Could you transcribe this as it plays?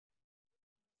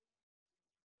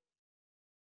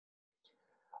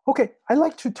Okay, I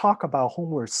like to talk about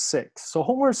hw6. So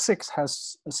hw6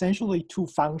 has essentially two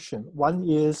functions. One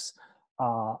is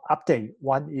update,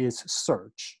 one is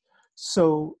search.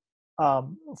 So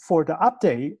for the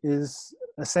update is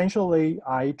essentially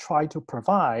I try to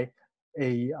provide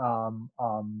a,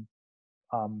 a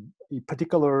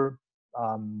particular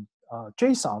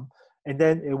JSON, and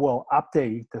then it will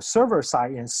update the server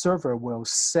side, and server will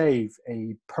save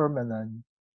a permanent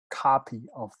copy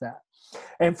of that.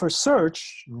 And for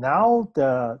search, now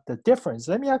the difference,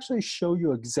 let me actually show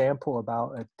you an example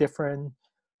about a different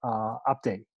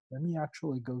update. Let me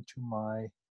actually go to my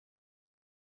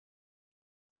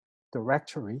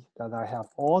directory that I have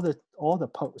all the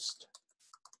posts.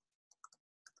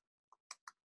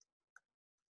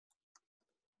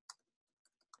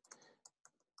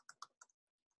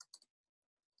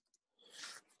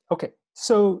 Okay,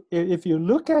 so if you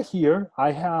look at here,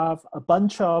 I have a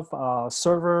bunch of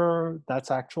server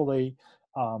that's actually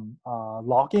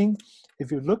logging.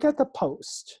 If you look at the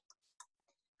post.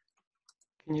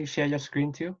 Can you share your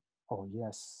screen too? Oh,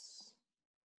 yes,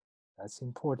 that's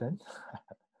important.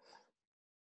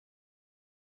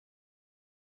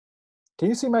 Can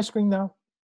you see my screen now?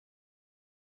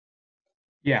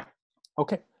 Yeah.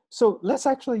 Okay, so let's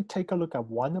actually take a look at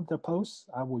one of the posts.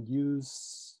 I will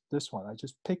use this one. I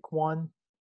just pick one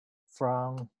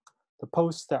from the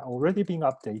posts that already been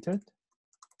updated.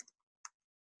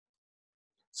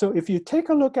 So if you take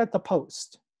a look at the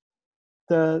post,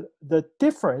 the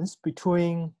difference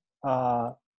between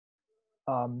the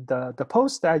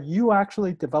post that you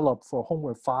actually developed for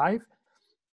homework 5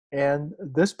 and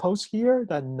this post here,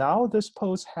 that now this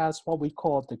post has what we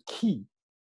call the key.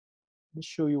 Let me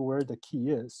show you where the key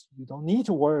is. You don't need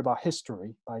to worry about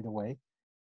history, by the way.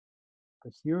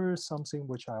 But here's something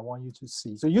which I want you to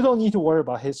see. So you don't need to worry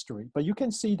about history, but you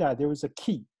can see that there is a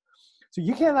key. So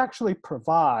you can actually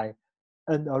provide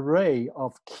an array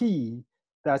of key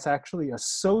that's actually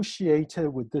associated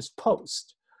with this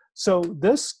post. So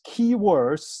this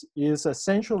keywords is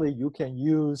essentially you can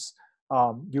use,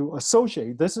 you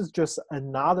associate. This is just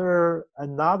another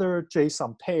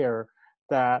JSON pair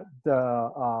that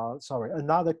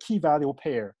another key value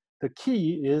pair. The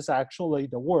key is actually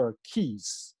the word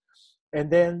keys. And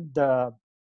then the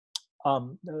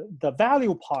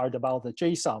value part about the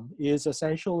JSON is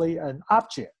essentially an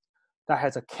object that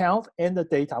has a count and the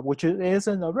data, which is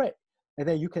an array. And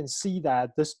then you can see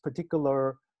that this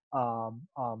particular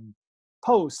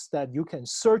post, that you can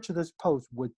search this post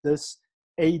with this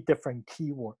 8 different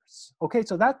keywords. Okay,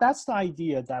 so that's the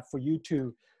idea, that for you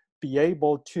to be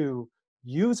able to,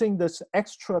 using this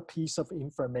extra piece of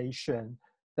information,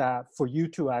 that for you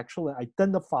to actually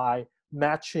identify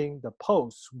matching the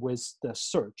post with the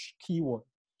search keyword.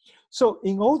 So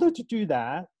in order to do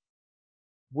that,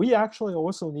 we actually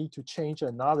also need to change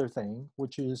another thing,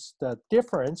 which is the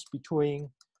difference between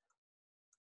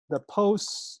the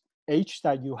post H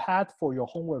that you had for your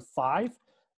homework 5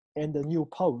 and the new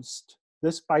post.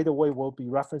 This, by the way, will be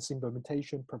reference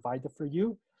implementation provided for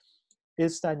you,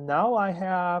 is that now I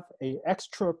have an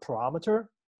extra parameter.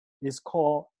 It's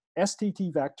called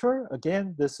STT vector.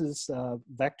 Again, this is a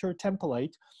vector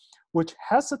template, which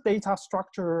has a data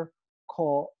structure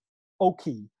called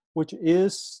OKey, which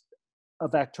is a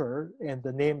vector, and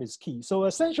the name is key. So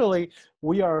essentially,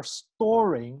 we are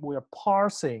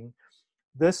parsing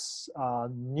this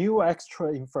new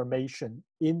extra information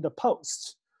in the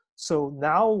post. So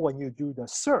now when you do the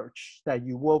search, that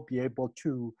you will be able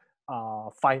to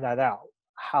find that out,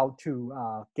 how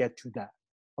to get to that,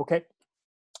 okay?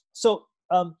 So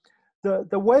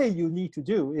the way you need to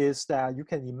do is that you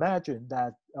can imagine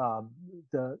that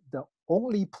the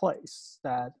only place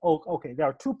that, okay, there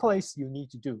are 2 places you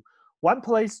need to do. One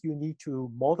place you need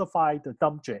to modify the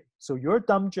dump-j. So your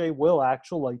dump-j will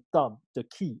actually dump the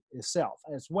key itself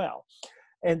as well.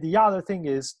 And the other thing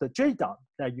is the JDump,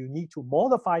 that you need to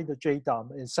modify the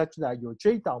JDump in such that your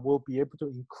JDump will be able to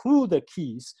include the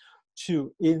keys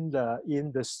in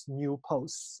this new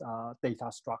post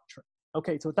data structure.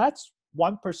 Okay, so that's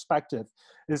one perspective,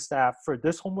 is that for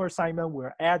this homework assignment,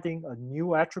 we're adding a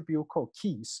new attribute called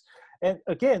keys. And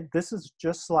again, this is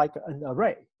just like an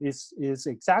array. It's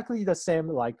exactly the same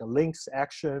like a links,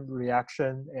 action,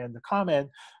 reaction, and the comment,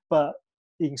 but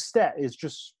instead it's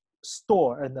just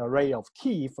store an array of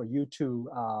key for you to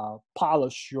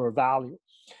polish your value.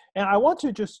 And I want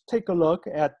to just take a look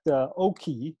at the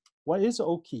OKey. What is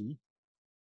OKey?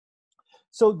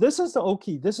 So this is the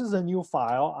OKey. This is a new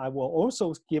file. I will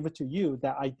also give it to you,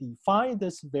 that I define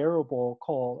this variable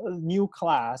called a new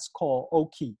class called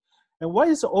OKey. And what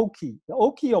is OKey? The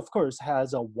OKey, of course,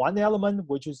 has a 1 element,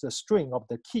 which is the string of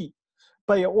the key.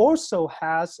 but it also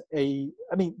has I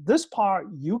mean, this part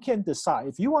you can decide.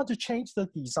 If you want to change the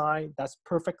design, that's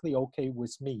perfectly okay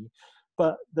with me.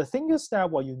 But the thing is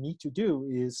that what you need to do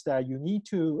is that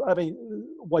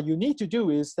what you need to do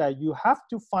is that you have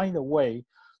to find a way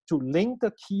to link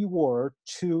the keyword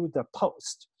to the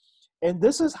post. And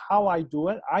this is how I do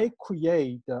it. I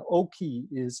create the O key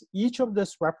is each of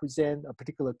this represent a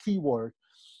particular keyword.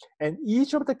 And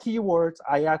each of the keywords,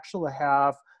 I actually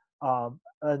have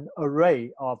an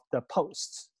array of the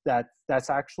posts that's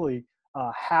actually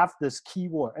have this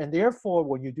keyword. And therefore,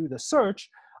 when you do the search,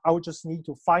 I would just need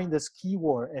to find this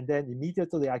keyword, and then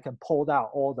immediately I can pull out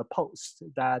all the posts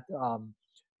that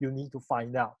you need to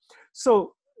find out.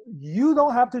 So you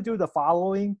don't have to do the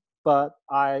following, but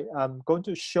I am going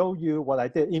to show you what I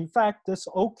did. In fact, this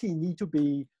O key need to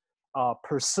be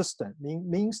persistent.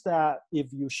 Means that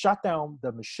if you shut down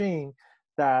the machine,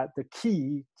 that the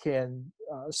key can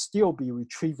still be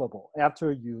retrievable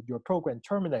after your program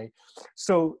terminate.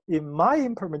 So in my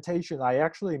implementation, I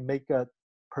actually make it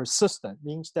persistent.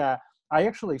 Means that I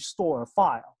actually store a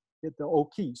file with the O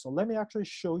key. So let me actually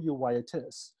show you what it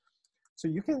is. So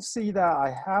you can see that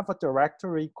I have a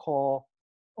directory called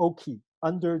O key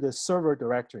under the server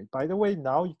directory. By the way,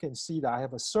 now you can see that I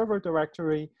have a server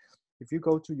directory. If you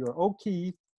go to your O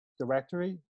key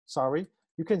directory,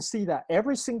 you can see that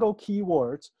every single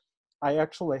keyword, I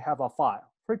actually have a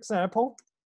file. For example,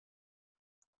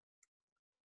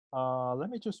 let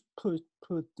me just put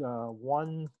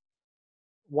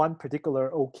one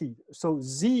particular O key. So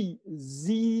ZSJ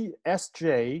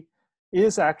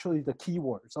is actually the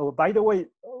keyword. So by the way,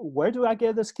 where do I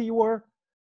get this keyword?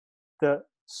 The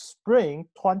spring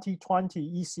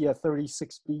 2020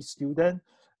 ecs36b student,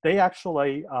 they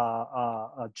actually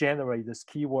generate this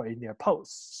keyword in their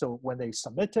posts. So when they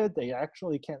submit it, they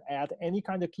actually can add any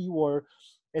kind of keyword,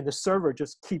 and the server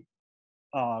just keep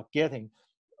getting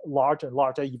larger and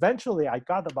larger. Eventually, I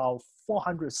got about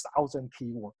 400,000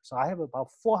 keywords. So I have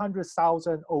about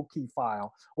 400,000 O key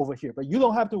file over here. But you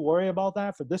don't have to worry about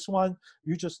that. For this one,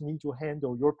 you just need to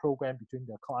handle your program between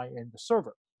the client and the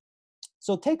server.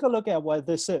 So take a look at what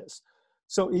this is.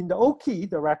 So in the O key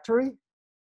directory,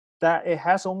 that it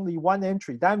has only one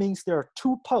entry. That means there are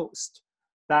two posts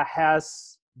that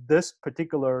has this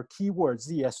particular keyword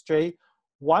ZSJ.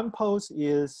 One post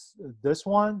is this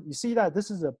one. You see that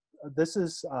this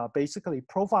is basically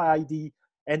profile ID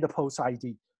and the post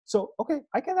ID. So okay,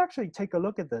 I can actually take a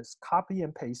look at this, copy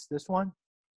and paste this one.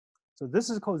 So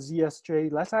this is called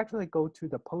ZSJ. Let's actually go to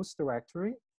the post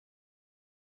directory.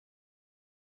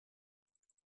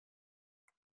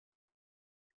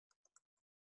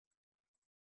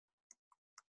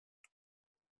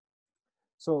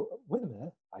 So wait a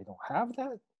minute, I don't have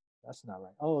that. That's not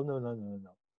right. Oh no.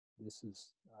 This is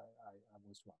I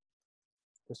was wrong.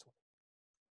 This one.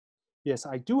 Yes,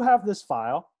 I do have this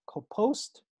file called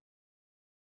post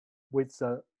with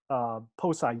the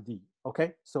post ID.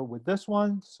 Okay, so with this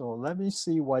one, so let me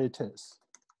see what it is.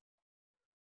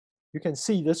 You can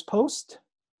see this post,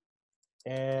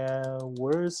 and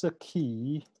where's the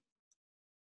key?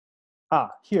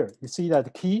 Ah, here, you see that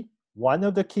the key, one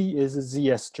of the key is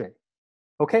ZSJ.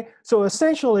 Okay, so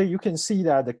essentially you can see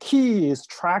that the key is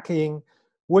tracking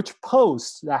which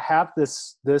posts that have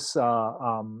this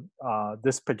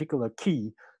particular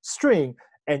key string,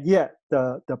 and yet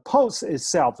the post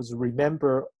itself is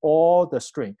remember all the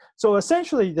string. So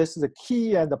essentially, this is the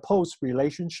key and the post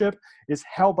relationship is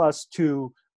help us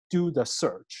to do the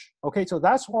search. Okay, so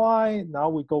that's why now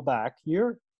we go back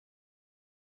here.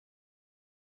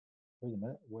 Wait a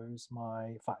minute, where's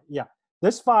my file? Yeah,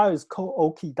 this file is called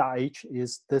okey.h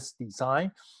is this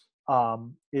design.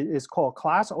 It is called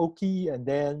class okey, and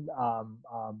then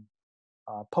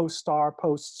post star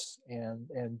posts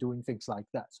and doing things like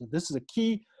that. So this is a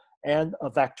key and a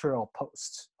vector of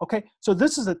posts. Okay, so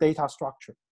this is a data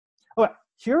structure. All right,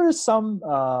 here is some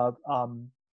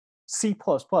C++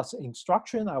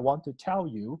 instruction I want to tell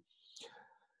you.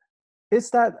 Is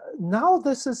that now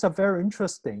this is a very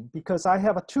interesting because I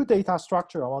have a two data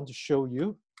structure I want to show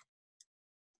you.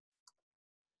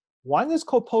 One is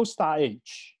called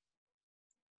post.h.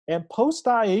 And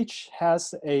post.h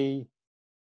has a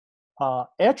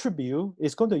attribute.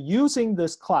 It's going to using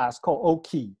this class called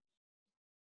okey.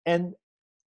 And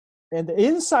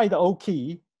inside the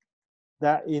okey,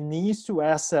 that it needs to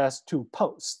access to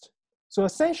post. So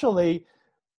essentially,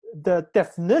 the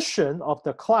definition of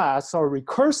the class are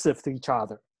recursive to each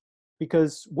other,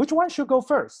 because which one should go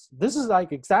first? This is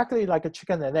like exactly like a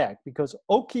chicken and egg, because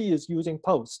okey is using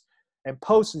post and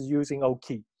post is using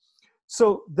okey.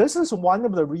 So this is one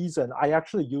of the reasons I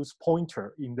actually use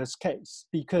pointer in this case,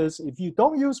 because if you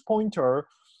don't use pointer,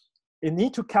 it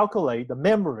needs to calculate the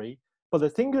memory, but the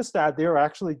thing is that they're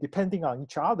actually depending on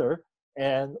each other,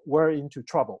 and we're into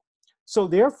trouble. So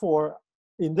therefore,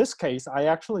 in this case, I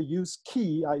actually use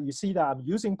key. You see that I'm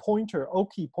using pointer, O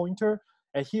key pointer,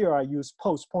 and here I use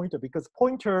post pointer because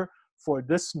pointer for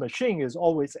this machine is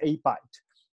always 8 byte.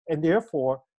 And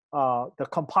therefore, the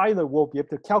compiler will be able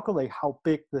to calculate how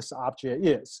big this object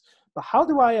is. But how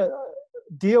do I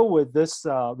deal with this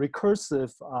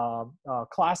recursive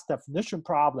class definition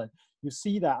problem? You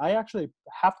see that I actually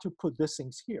have to put these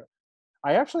things here.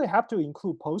 I actually have to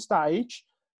include post.h,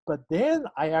 but then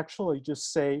I actually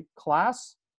just say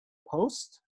class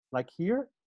post, like here,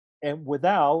 and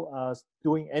without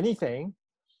doing anything.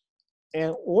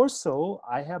 And also,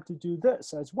 I have to do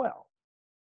this as well.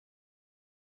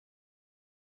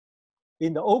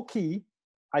 In the O key,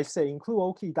 I say include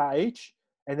O key.h,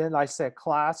 and then I say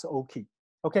class O key.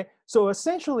 Okay, so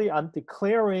essentially, I'm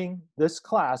declaring this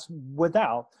class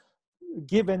without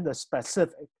given the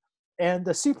specific. And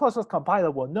the C++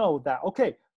 compiler will know that,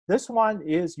 okay, this one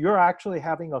is you're actually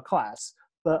having a class,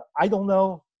 but I don't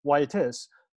know what it is.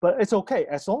 But it's okay,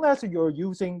 as long as you're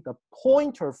using the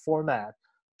pointer format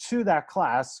to that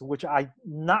class, which I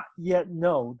not yet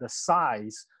know the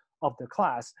size of the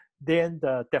class, then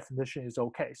the definition is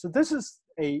okay. So this is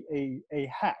a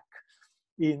hack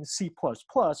in C++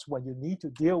 when you need to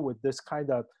deal with this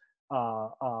kind of,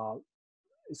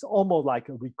 it's almost like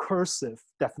a recursive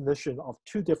definition of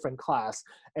two different classes,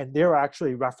 and they're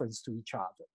actually referenced to each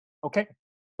other, okay?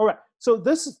 All right, so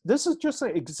this is just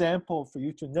an example for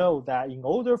you to know that in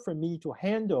order for me to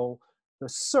handle the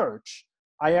search,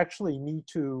 I actually need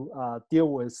to deal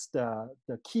with the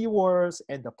keywords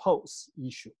and the post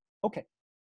issue. Okay.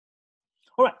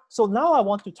 All right, so now I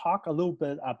want to talk a little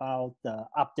bit about the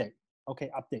update. Okay,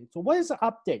 update. So what is the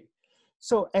update?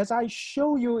 So as I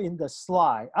show you in the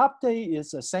slide, update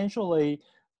is essentially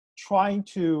trying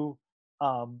to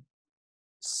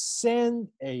send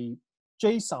a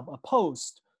JSON, a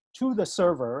post, to the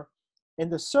server,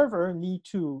 and the server need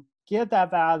to get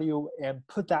that value and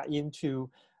put that into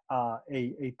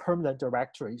a permanent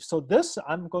directory. So this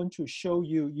I'm going to show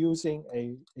you using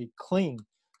a clean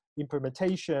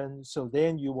implementation. So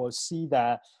then you will see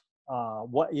that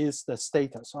what is the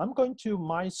status. So I'm going to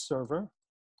my server.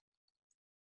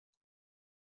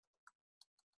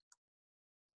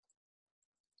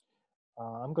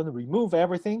 I'm going to remove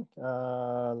everything.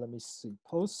 Let me see,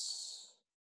 posts.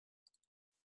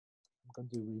 I'm going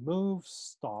to remove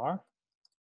star.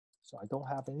 So I don't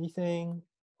have anything.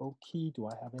 O key, do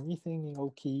I have anything in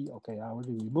O key? Okay, I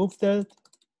already removed it.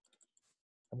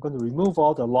 I'm going to remove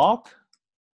all the log.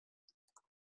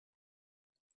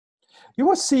 You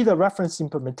will see the reference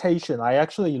implementation. I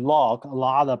actually log a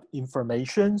lot of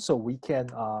information so we can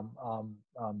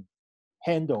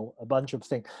handle a bunch of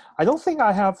things. I don't think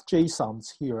I have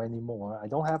JSONs here anymore. I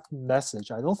don't have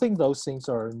message. I don't think those things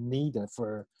are needed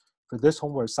for this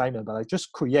homework assignment, but I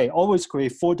just always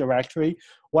create 4 directory,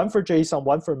 one for JSON,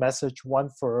 one for message, one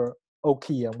for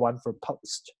OKey, and one for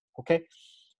post, okay?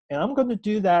 And I'm gonna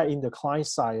do that in the client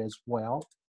side as well.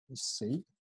 Let's see.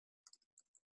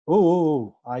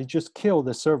 Oh, I just killed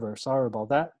the server, sorry about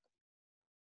that.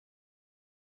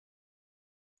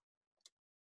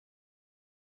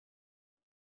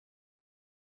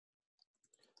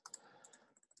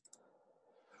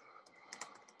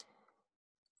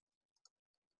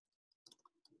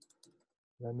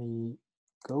 Let me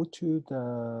go to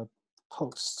the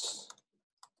posts.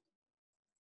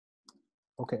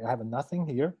 Okay, I have nothing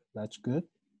here. That's good.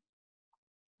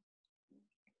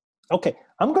 Okay,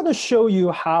 I'm going to show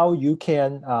you how you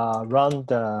can run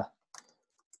the.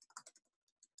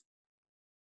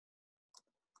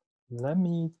 Let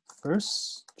me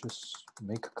first just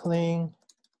make a clean,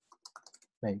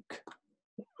 make.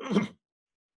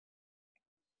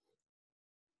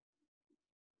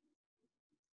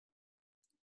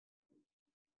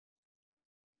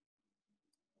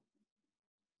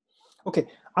 Okay,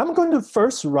 I'm going to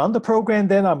first run the program,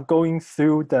 then I'm going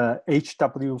through the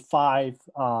hw6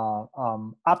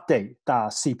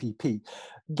 update.cpp.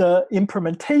 The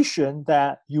implementation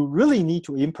that you really need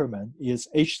to implement is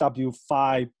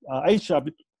hw6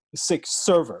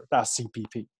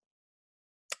 server.cpp.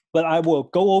 But I will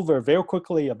go over very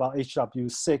quickly about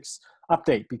hw6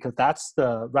 update because that's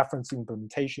the reference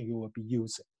implementation you will be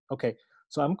using. Okay,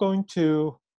 so I'm going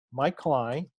to my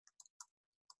client.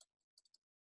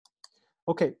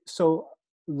 Okay, so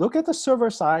look at the server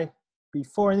side.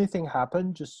 Before anything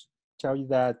happened, just tell you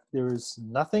that there is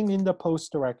nothing in the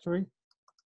post directory.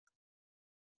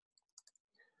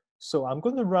 So I'm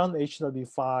going to run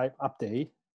hw5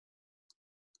 update.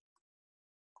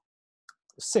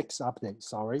 6 update,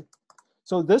 sorry.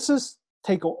 So this is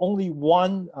take only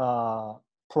one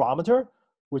parameter,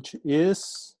 which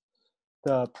is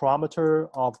the parameter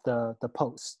of the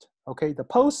post. Okay, the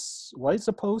post, what is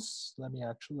the post? Let me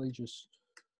actually just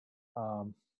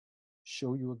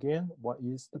show you again what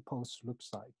is the post looks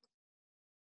like.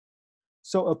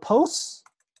 So a post,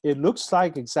 it looks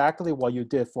like exactly what you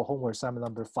did for homework assignment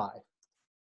number 5.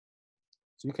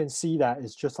 So you can see that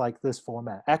it's just like this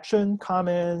format: action,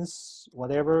 comments,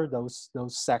 whatever, those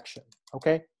sections,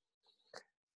 okay?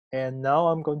 And now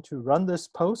I'm going to run this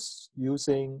post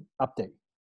using update.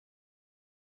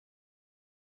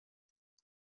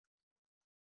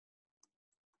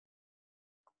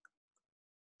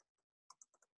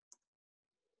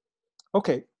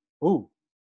 Okay, oh,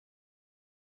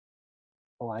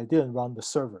 I didn't run the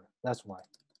server, that's why.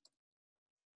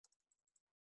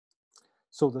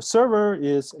 So the server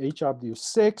is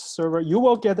hw6 server. You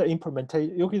will get the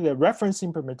implementation, you'll get the reference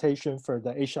implementation for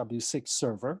the hw6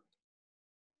 server.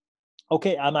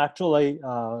 Okay, I'm actually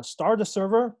start the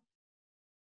server,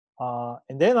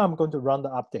 and then I'm going to run the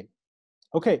update.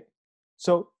 Okay,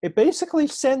 so it basically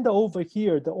sent over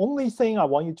here. The only thing I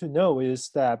want you to know is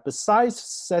that besides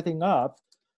setting up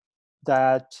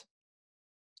that,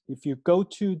 if you go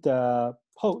to the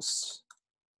posts,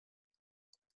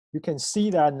 you can see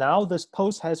that now this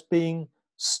post has been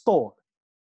stored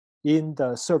in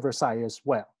the server side as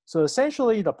well. So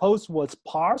essentially the post was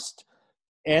parsed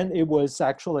and it was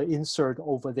actually inserted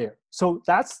over there. So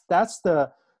that's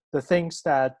the things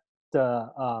that the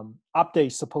update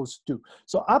is supposed to do.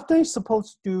 So update is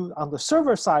supposed to do on the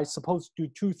server side, supposed to do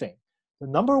 2 things. The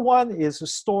number one is to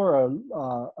store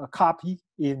a copy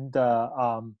in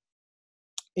the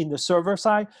server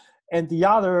side. And the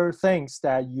other things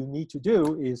that you need to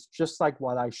do is just like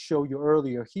what I showed you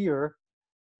earlier here,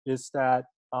 is that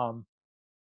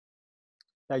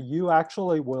that you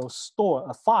actually will store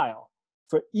a file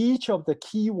for each of the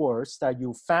keywords that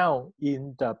you found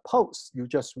in the post you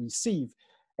just received.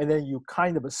 And then you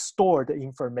kind of store the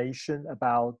information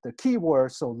about the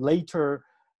keyword. So later,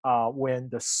 when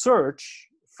the search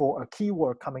for a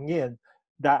keyword coming in,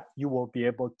 that you will be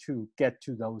able to get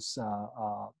to those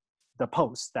the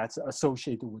posts that's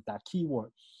associated with that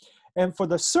keyword. And for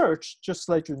the search, just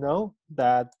let you know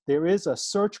that there is a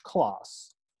search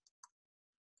clause.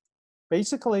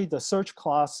 Basically, the search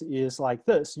clause is like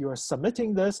this. You're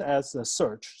submitting this as a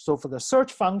search. So for the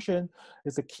search function,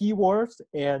 it's a keyword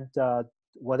and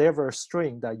whatever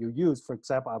string that you use. For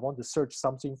example, I want to search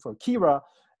something for Kira,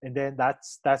 and then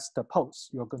that's the post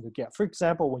you're going to get. For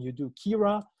example, when you do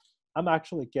Kira, I'm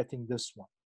actually getting this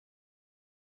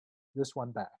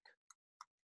one back.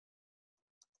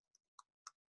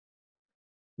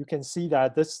 You can see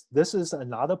that this is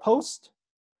another post,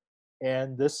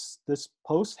 and this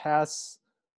post has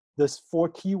this 4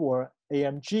 keyword: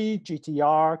 AMG,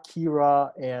 GTR,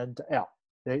 Kira, and L.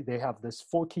 They have this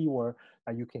 4 keyword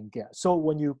that you can get. So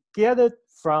when you get it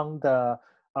from the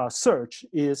search,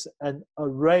 is an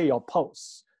array of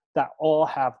posts that all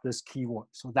have this keyword.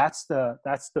 So that's the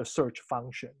search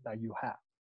function that you have.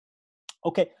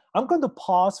 Okay, I'm going to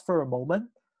pause for a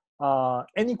moment.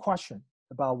 Any question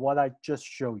about what I just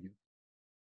showed you?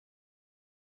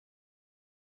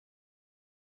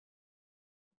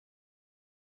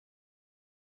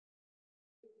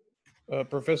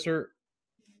 Professor,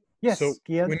 so Yes,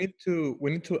 Gian? we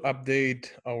need to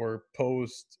update our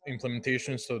post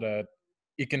implementation so that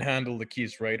it can handle the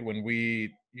keys, right? When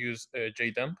we use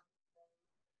JDump.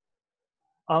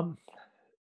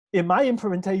 In my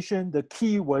implementation, the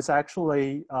key was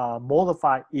actually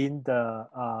modified in the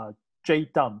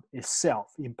JDump itself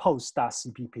in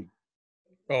post.cpp.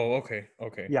 Oh, okay,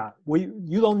 okay. Yeah,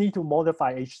 you don't need to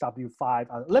modify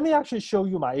hw5. Let me actually show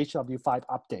you my hw5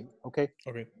 update, okay?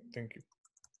 Okay, thank you.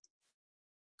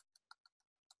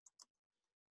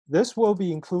 This will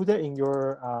be included in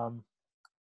your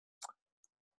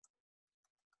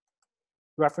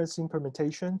reference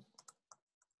implementation.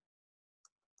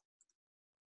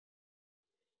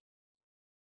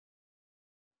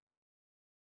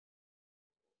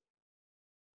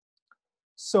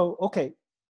 So, okay.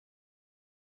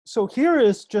 So here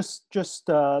is just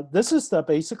this is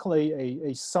basically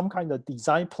a some kind of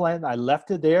design plan. I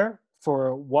left it there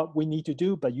for what we need to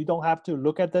do, but you don't have to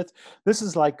look at this. This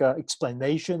is like an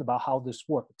explanation about how this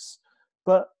works.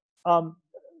 But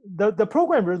the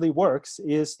program really works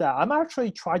is that I'm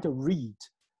actually trying to read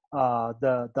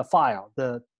the file,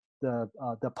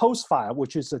 the post file,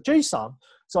 which is a JSON.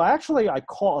 So actually I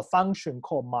call a function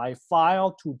called my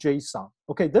file to JSON.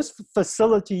 Okay, this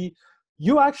facility,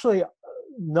 you actually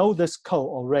know this code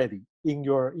already in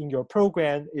your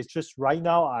program. It's just right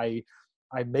now I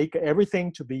I make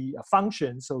everything to be a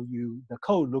function, so the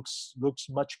code looks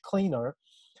much cleaner.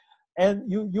 And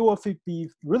you will be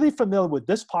really familiar with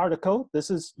this part of the code. This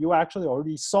is, you actually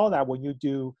already saw that when you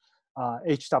do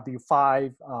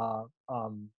hw5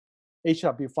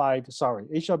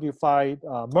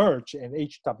 merge and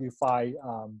hw5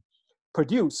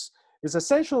 produce. Is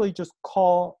essentially just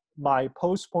call my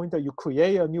post pointer. You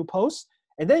create a new post,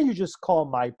 and then you just call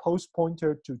my post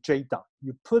pointer to JDump.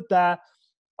 You put that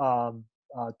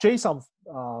JSON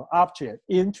object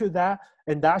into that,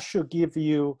 and that should give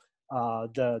you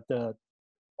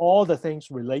all the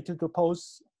things related to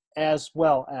posts, as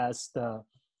well as the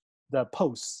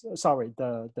posts. Sorry,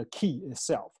 the key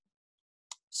itself.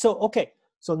 So okay,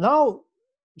 so now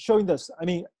showing this. I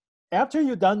mean, after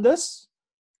you've done this,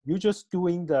 you're just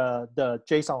doing the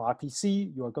JSON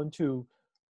RPC. You are going to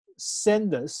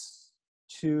send this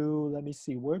to, let me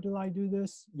see, where do I do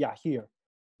this? Yeah, here.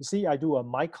 You see, I do a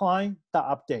my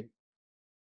client.update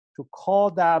to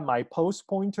call that my post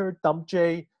pointer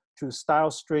dumpj to style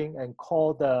string and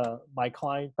call the my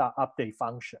client.update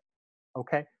function.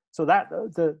 Okay, so that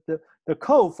the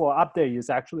code for update is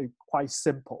actually quite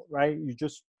simple, right? You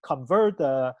just convert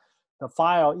the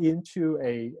file into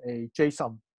a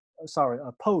JSON, sorry,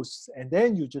 a post, and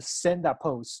then you just send that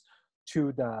post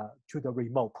to the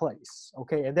remote place.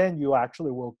 Okay, and then you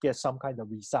actually will get some kind of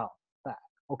result back.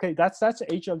 Okay, that's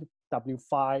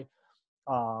hw5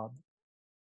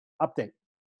 update.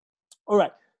 All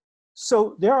right,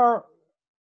 so there are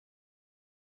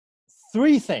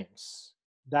 3 things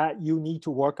that you need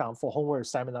to work on for homework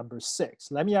assignment number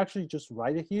 6. Let me actually just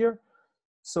write it here.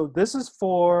 So this is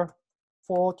for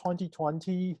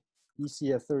 2020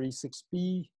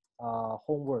 ecs36b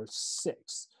homework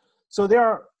 6. So there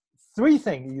are 3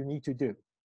 things you need to do.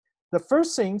 The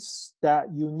first things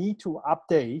that you need to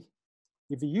update,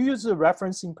 if you use the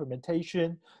reference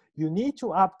implementation, you need to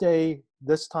update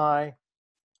this time.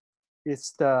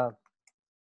 It's the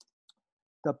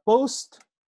post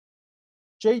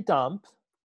JDump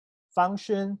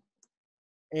function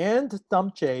and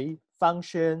dumpj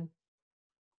function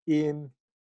in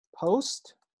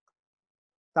post.cpp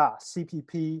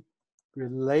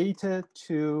related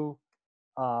to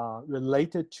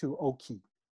OKey.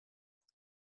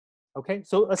 Okay,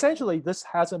 so essentially this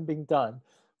hasn't been done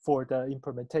for the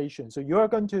implementation. So you're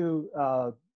going to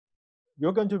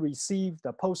receive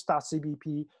the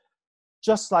post.cpp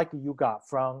just like you got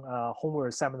from homework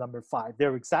assignment number 5.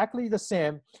 They're exactly the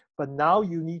same, but now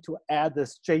you need to add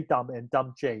this JDump and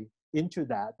dumpj into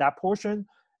that portion,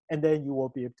 and then you will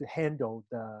be able to handle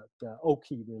the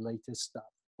OKey related stuff.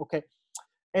 Okay,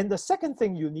 and the second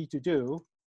thing you need to do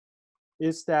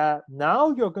is that now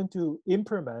you're going to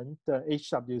implement the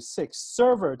hw6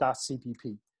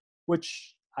 server.cpp,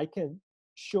 which I can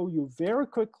show you very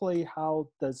quickly how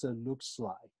does it looks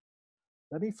like.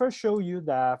 Let me first show you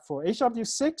that for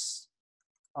hw6,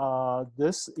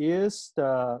 this is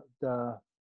the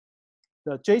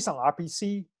JSON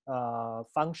RPC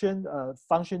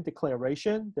function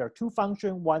declaration. There are 2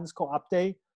 functions. One is called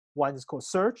update, one is called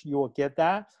search. You will get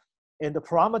that. And the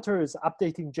parameter is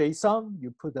updating JSON.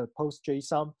 You put the post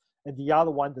JSON, and the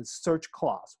other one is search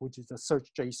clause, which is the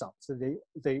search JSON. So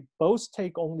they both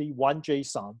take only one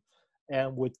JSON,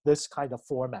 and with this kind of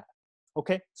format.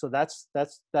 Okay, so that's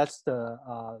the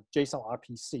JSON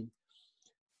RPC.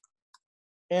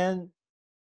 And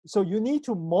so you need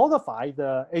to modify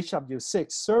the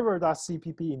hw6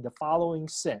 server.cpp in the following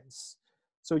sense.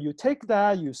 So you take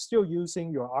that, you're still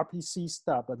using your RPC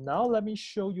stuff, but now let me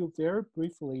show you very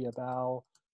briefly about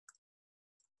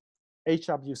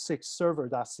hw6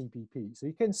 server.cpp. So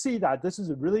you can see that this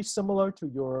is really similar to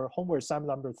your homework assignment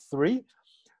number 3,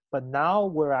 but now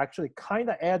we're actually kind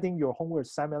of adding your homework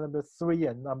assignment number 3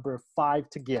 and number 5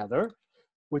 together,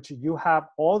 which you have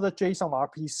all the JSON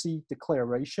RPC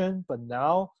declaration, but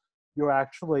now you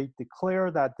actually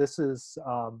declare that this is,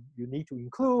 you need to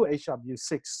include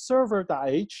hw6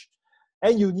 server.h,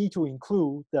 and you need to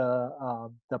include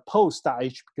the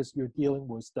post.h because you're dealing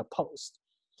with the post.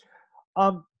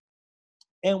 And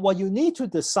what you need to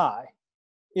decide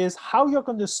is how you're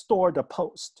going to store the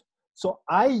post. So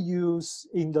I use,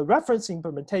 in the reference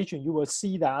implementation, you will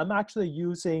see that I'm actually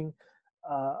using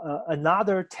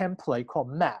another template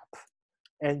called map,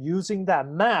 and using that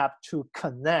map to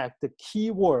connect the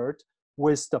keyword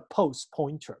with the post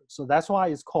pointer. So that's why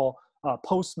it's called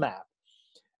post map.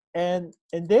 And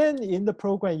then in the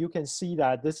program, you can see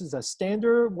that this is a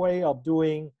standard way of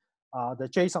doing the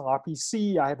JSON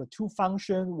RPC. I have 2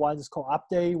 functions. One is called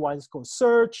update, one is called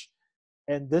search.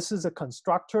 And this is a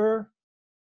constructor.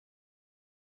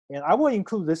 And I will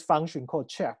include this function called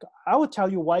check. I will tell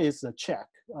you what is the check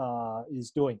is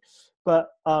doing. But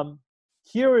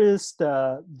here is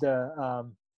the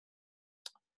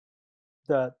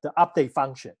update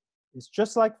function. It's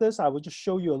just like this. I will just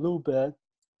show you a little bit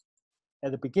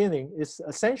at the beginning. It's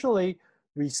essentially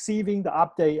receiving the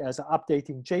update as an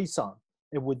updating JSON.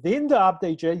 And within the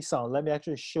update JSON, let me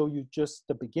actually show you just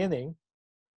the beginning.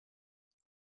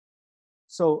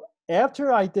 So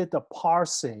after I did the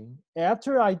parsing,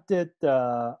 after I did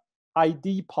the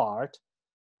ID part,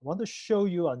 I want to show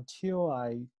you until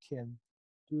I can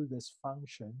do this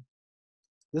function.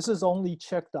 This is only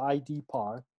check the ID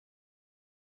part.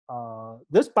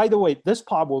 This, by the way, this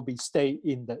part will be stay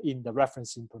in the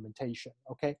reference implementation.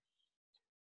 Okay.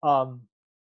 And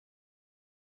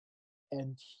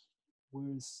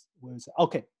where's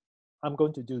okay? I'm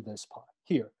going to do this part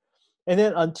here, and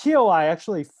then until I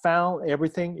actually found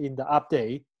everything in the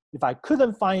update, if I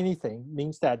couldn't find anything,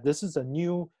 means that this is a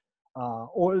new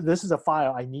or this is a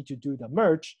file I need to do the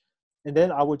merge, and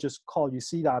then I will just call. You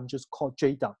see that I'm just called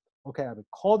jdump. Okay, I will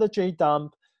call the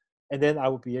jdump. And then I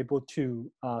will be able to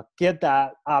get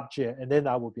that object, and then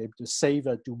I will be able to save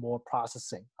it, do more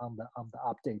processing on the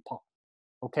update part.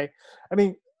 Okay, I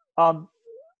mean,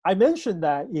 I mentioned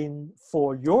that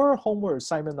for your homework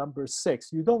assignment number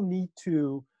 6, you don't need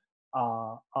to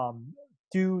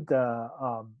do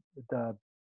the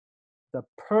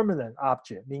permanent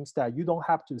object. Means that you don't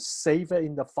have to save it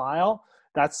in the file.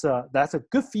 That's a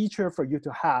good feature for you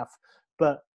to have,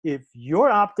 but if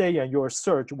your update and your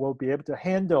search will be able to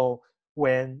handle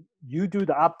when you do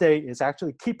the update is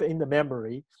actually keep it in the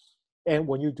memory. And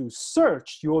when you do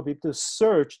search, you will be able to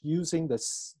search using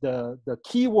the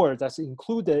keyword that's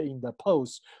included in the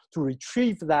post to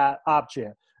retrieve that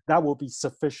object. That will be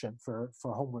sufficient for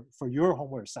your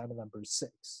homework assignment number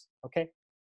 6. Okay.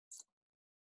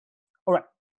 All right.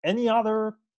 Any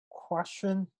other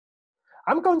question?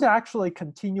 I'm going to actually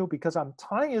continue because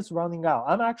time is running out.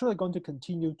 I'm actually going to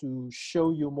continue to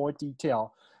show you more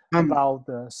detail about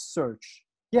the search.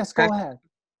 Yes, go ahead.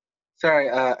 Sorry,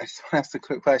 I just want to ask a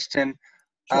quick question.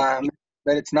 Sure.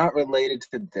 But it's not related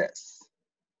to this.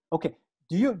 Okay.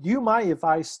 Do you mind if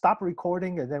I stop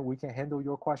recording and then we can handle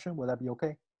your question? Would that be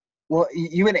okay? Well,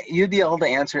 you'd be able to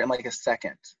answer it in like a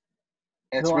second.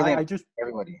 And it's no, really I just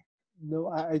everybody. No,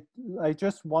 I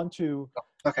just want to.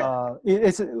 Okay.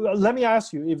 Let me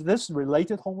ask you, if this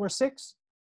related homework 6?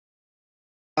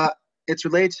 It's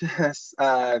related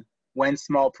to when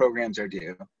small programs are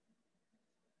due.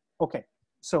 Okay,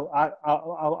 so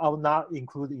I'll not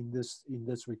include in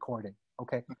this recording.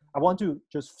 Okay, I want to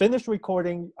just finish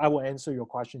recording. I will answer your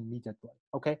question immediately.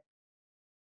 Okay.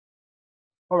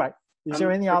 All right. Is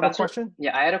there any other question?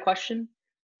 Yeah, I had a question.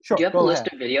 Sure. Do you have a list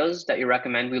of videos that you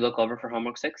recommend we look over for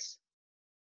homework 6?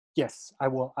 Yes, I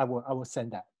will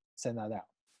send that out.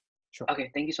 Sure.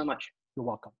 Okay, thank you so much. You're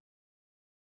welcome.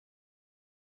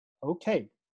 Okay.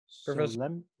 Professor,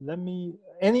 so let me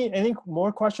any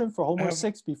more question for homework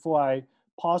 6 before I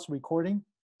pause recording?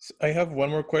 I have one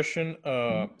more question.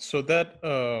 So that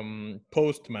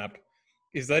post map,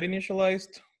 is that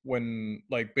initialized when,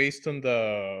 like, based on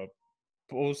the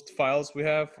post files we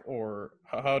have, or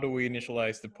how do we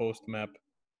initialize the post map?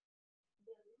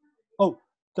 Oh,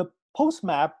 the post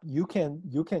map, you can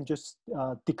just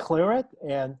declare it,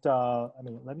 and I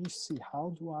mean, let me see,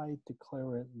 how do I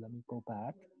declare it? Let me go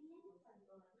back.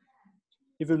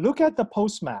 If you look at the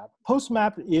post map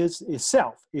is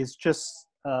itself is just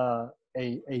a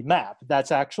map.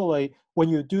 That's actually when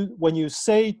you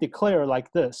say declare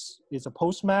like this, it's a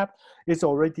post map. It's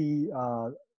already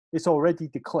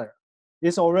declared.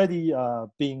 It's already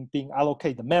being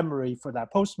allocated the memory for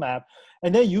that post map,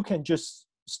 and then you can just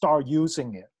start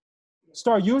using it.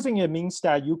 Start using it means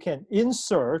that you can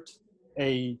insert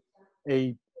a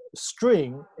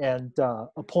string and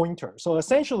a pointer. So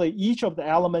essentially, each of the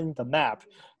elements in the map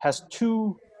has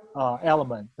 2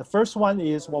 elements. The first one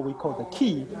is what we call the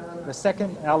key. The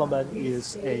second element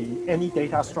is any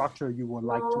data structure you would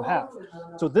like to have.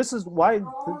 So that's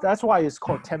why it's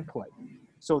called template.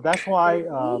 So that's why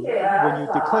when you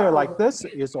declare like this,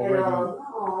 it's already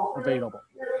available.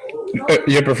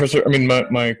 Yeah, Professor. I mean,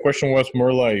 my question was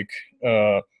more like,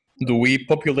 do we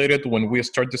populate it when we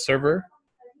start the server?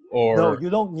 Or no, you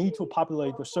don't need to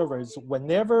populate the servers.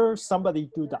 Whenever somebody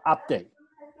do the update.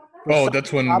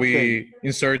 That's when we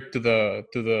insert to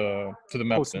the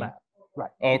map. Post map,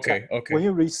 right? Okay, exactly. okay. When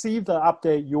you receive the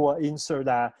update, you will insert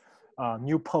that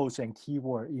new post and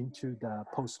keyword into the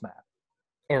post map.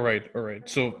 All right.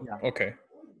 So okay,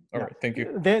 all right. Thank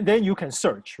you. Then you can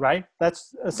search, right?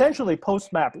 That's essentially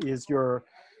post map is your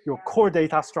core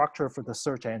data structure for the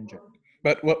search engine.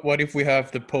 But what if we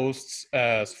have the posts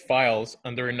as files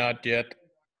and they're not yet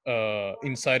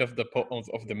inside of the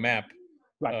of the map?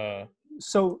 Right.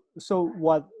 So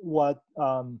what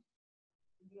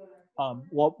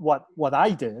I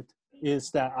did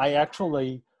is that I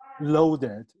actually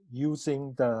loaded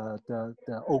using the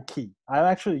OKey. I'm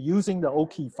actually using the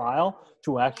OKey file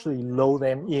to actually load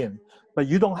them in. But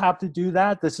you don't have to do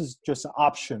that. This is just an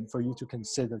option for you to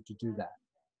consider to do that.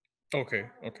 Okay.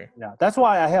 Okay. Yeah, that's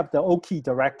why I have the OKey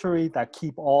directory that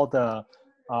keep all the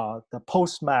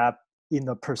post map in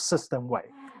a persistent way.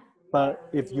 But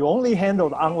if you only handle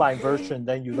the online version,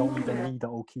 then you don't even need the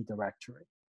OKey directory.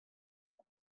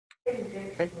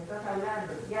 Okay.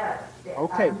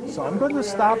 Okay, so I'm going to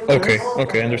stop this. Okay.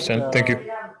 Okay. Understand. Thank you.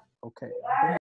 Okay.